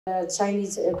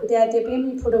Chinese त्यहाँ त्यो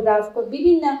पनि फोटोग्राफको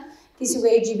विभिन्न किसिमको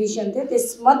एक्जिबिसन थियो।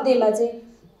 त्यसमध्येमा चाहिँ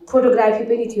फोटोग्राफी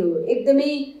पनि थियो।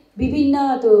 एकदमै विभिन्न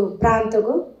त्यो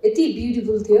प्रान्तको यति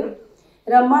ब्युटिफुल थियो।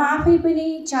 र म आफै पनि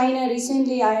China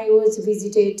recently I was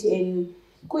visited in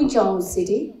क्विन्चाउ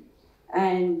city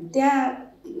and त्यहाँ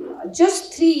just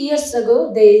 3 years ago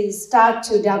they start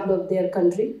to develop there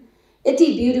country. यति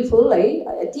ब्युटिफुल है,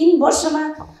 3 वर्षमा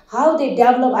how they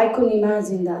develop I could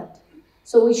imagine that.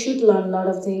 So we should learn a lot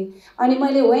of things. अनि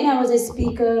मैले when I was a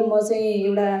speaker, म चाहिँ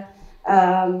एउटा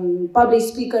public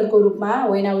speaker को रूपमा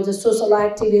when I was a social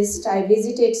activist, I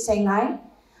visited Shanghai.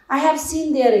 I have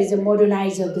seen there is a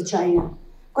modernized of the China.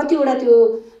 कतिवटा त्यो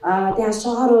त्यहाँ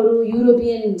सहरहरू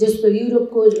युरोपियन जस्तो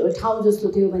युरोपको ठाउँ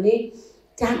जस्तो थियो भने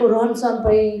त्यहाँको रहनसहन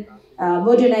पनि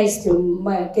मोडर्नाइज थियो।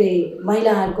 के अरे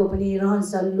महिलाहरूको पनि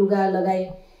रहनसहन लुगा लगाई।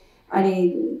 अनि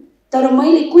तर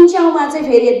मैले कुन्चाउमा चाहिँ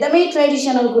फेरि एकदमै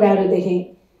ट्रेडिसनल कुराहरू देखेँ।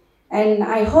 And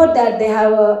I heard that they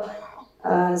have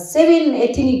 7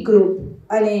 ethnic group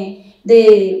अनि they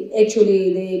actually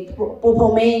they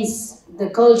performance the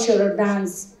cultural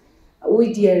dance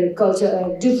with their culture,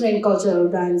 different cultural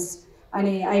dance. And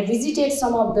I visited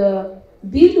some of the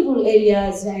beautiful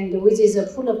areas and which is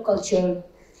full of culture.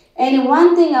 And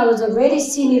one thing I was very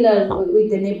similar with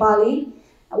the Nepali,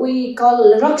 we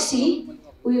call Roxy.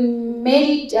 We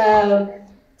made it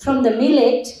from the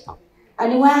millet.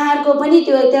 And उहाँहरुको पनि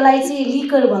त्यसलाई चाहिँ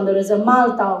liquor भन्दो रहेछ,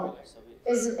 मालताउ.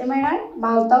 Am I right?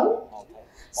 Maltau.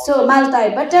 So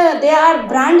Maltai, but they are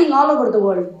branding all over the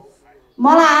world.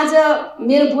 मलाई आज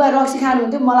मेरो बुवा रक्सी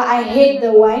खानुहुन्थ्यो, मलाई I hate the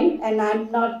wine and I am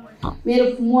not. मेरो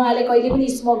मुवाले कहिले पनि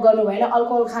स्मोक गर्नु भएन,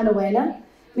 अल्कोहल खानु भएन।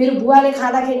 मेरो बुवाले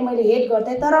खाँदाखेरि मैले हेट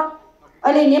गर्थेँ। तर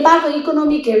अहिले नेपालको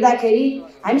इकोनोमिक हेर्दाखेरि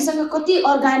हामीसँग कति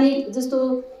अर्गानिक जस्तो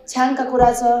छ्याङका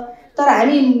कुरा छ, तर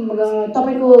हामी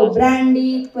तपाईको ब्रान्डी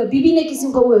विभिन्न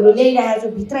किसिमको उयोहरू ल्याइरहेका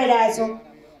छौँ, भित्राइरहेका छौँ।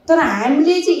 तर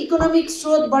हामीले चाहिँ इकोनोमिक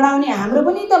स्रोत बढाउने हाम्रो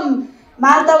पनि त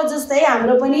मालताउ जस्तै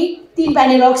हाम्रो पनि 3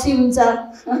 पानी रक्सी हुन्छ।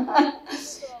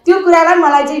 त्यो कुरालाई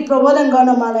मलाई चाहिँ प्रबोधन गर्न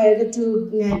मलाई to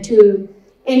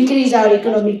increase our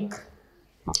economic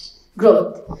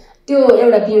growth, त्यो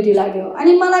एउटा ब्युटी लाग्यो।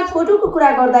 अनि मलाई फोटोको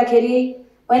कुरा गर्दाखेरि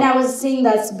when I was seeing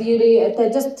that beauty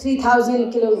just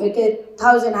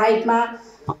 3000 हाइटमा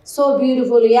so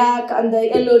beautiful yak and the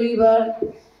yellow river,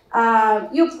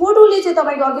 यो फोटोले चाहिँ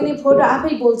तपाईको अघि नै फोटो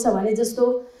आफै बोल्छ भने जस्तो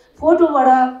फोटोबाट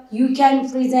you can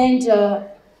present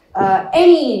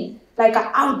any like an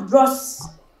outburst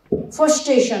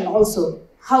frustration also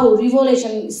how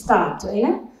revolution start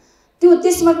हैन। त्यो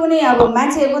त्यसमा पनि अब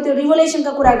मान्छेहरुको त्यो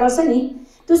रिभोल्युसनको कुरा गर्छ नि,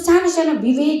 त्यो सानो सानो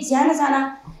विभेद साना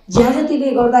ज्याजतीले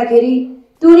गर्दाखेरि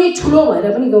त्यो नै ठुलो भएर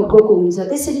पनि गएको हुन्छ।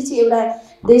 त्यसरी चाहिँ एउटा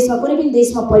देशमा कुनै पनि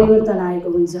देशमा परिवर्तन आएको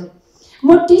हुन्छ। म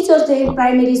टिचर थिएँ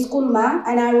प्राइमेरी स्कुलमा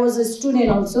and I was a student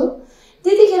also.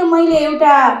 त्यतिखेर मैले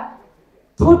एउटा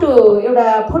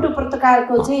फोटो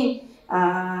पत्रकारको चाहिँ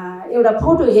एउटा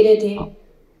फोटो हेरेको थिएँ।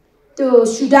 त्यो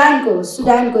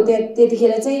सुडानको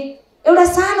त्यतिखेर चाहिँ एउटा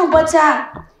सानो बच्चा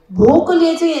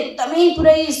भोकले चाहिँ एकदमै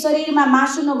पुरै शरीरमा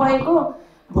मासु नभएको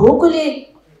भोकले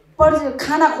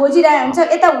खाना खोजिरहेको हुन्छ।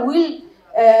 यता विल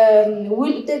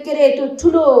के अरे त्यो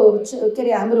ठुलो के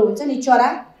अरे हाम्रो हुन्छ नि चरा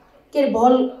के अरे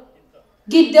भल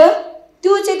गिद्ध,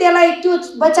 त्यो चाहिँ त्यसलाई त्यो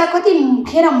बच्चा कति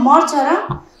खेर मर्छ र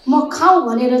म खाऊ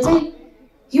भनेर चाहिँ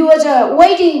he was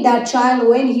waiting that child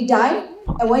when he died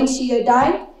and when she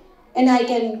died and I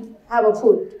can have a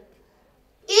food.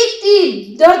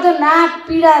 यति दर्दनाक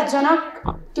पीडाजनक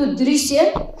त्यो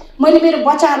दृश्य मैले मेरो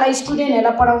बच्चाहरूलाई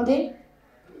स्टुडेन्टहरूलाई पढाउँथेँ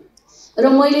र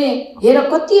मैले हेर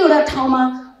कतिवटा ठाउँमा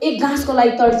एक घाँसको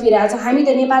लागि तडफिरहेको छ। हामी त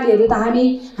नेपालीहरू त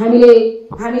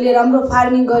हामीले राम्रो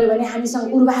फार्मिङ गर्यो भने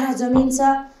हामीसँग उर्वरा जमिन छ।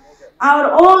 Our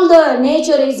all the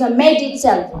nature is made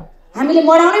itself. हामीले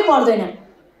मराउनै पर्दैन।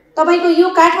 तपाईको यो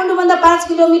काठमाडौँ भन्दा 5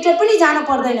 किलोमिटर पनि जानु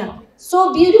पर्दैन। So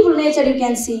beautiful nature you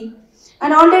can C.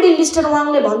 And already mister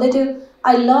वाङले भन्दै थियो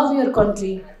I love your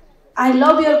country, I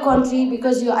love your country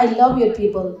because I love your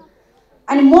people.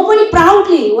 अनि म पनि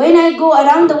proudly when I go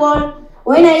around the world,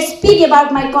 when I speak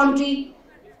about my country,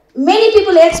 many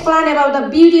people explain about the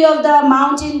beauty of the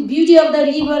mountain, beauty of the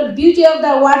river, beauty of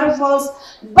the waterfalls,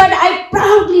 but I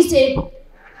proudly say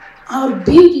our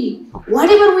beauty,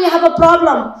 whatever we have a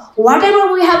problem, whatever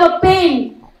we have a pain,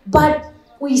 but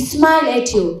we smile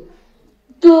at you.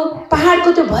 त्यो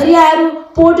पहाडको त्यो भरियाहरू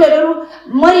पोटरहरू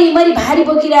मरी भारी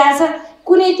बोकिरहेछ,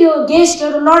 कुनै त्यो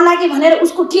गेस्टहरू लड्ला कि भनेर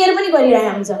उसको केयर पनि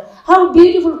गरिरहेको हुन्छ। How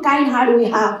beautiful kind heart we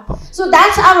have. So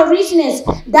that's our richness,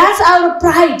 that's our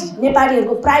pride.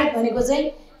 नेपालीहरूको प्राइड भनेको चाहिँ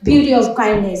ब्युटी अफ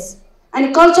काइन्डनेस। अनि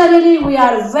culturally we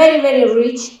are very very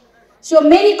rich. So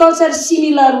many culture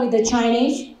similar with the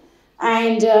Chinese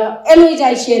And always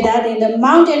I say that in the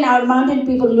mountain, our mountain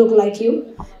people look like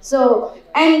you. So,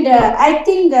 and I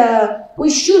think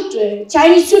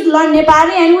Chinese should learn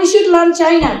Nepali and we should learn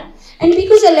China. And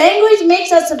because the language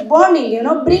makes us bonding,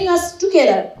 bring us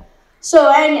together.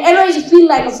 So, and always feel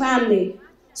like a family.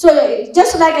 So,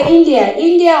 just like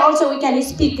India also we can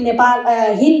speak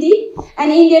Hindi,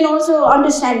 and Indian also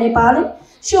understand Nepali.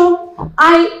 So,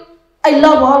 I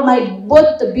love all my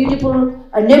both the beautiful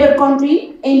neighbor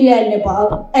country, India and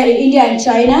Nepal, India and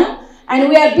China, and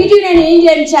we are between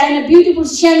India and China, beautiful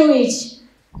sandwich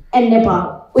and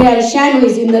Nepal. We are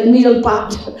sandwich in the middle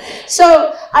part.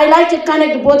 So I like to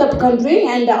connect both of country,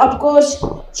 and of course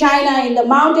China in the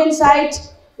mountain side.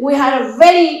 We have a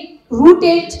very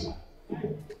rootedly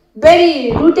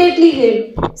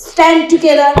stand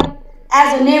together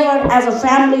as a neighbor, as a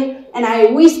family, and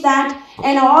I wish that,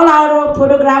 and all our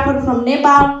photographers from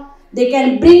Nepal, they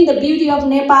can bring the beauty of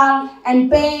Nepal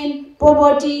and pain,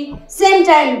 poverty, same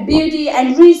time beauty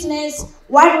and richness,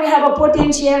 what we have a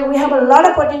potential, we have a lot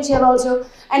of potential also,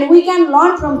 and we can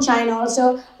learn from China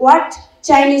also, what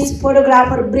Chinese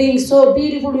photographer brings so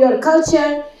beautiful your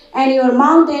culture and your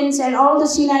mountains and all the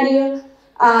scenario.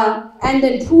 And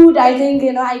then food, I think,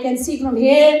 I can see from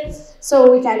here,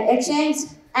 so we can exchange,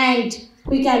 and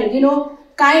we can,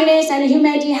 kindness and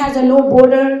humanity has a no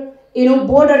border.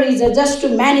 Border is just to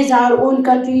manage our own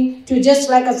country, to just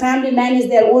like a family manage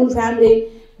their own family,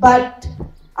 but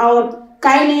our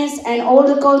kindness and all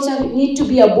the culture need to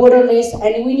be a borderless,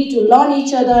 and we need to learn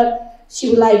each other,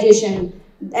 civilization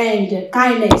and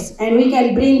kindness, and we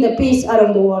can bring the peace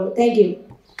around the world. Thank you.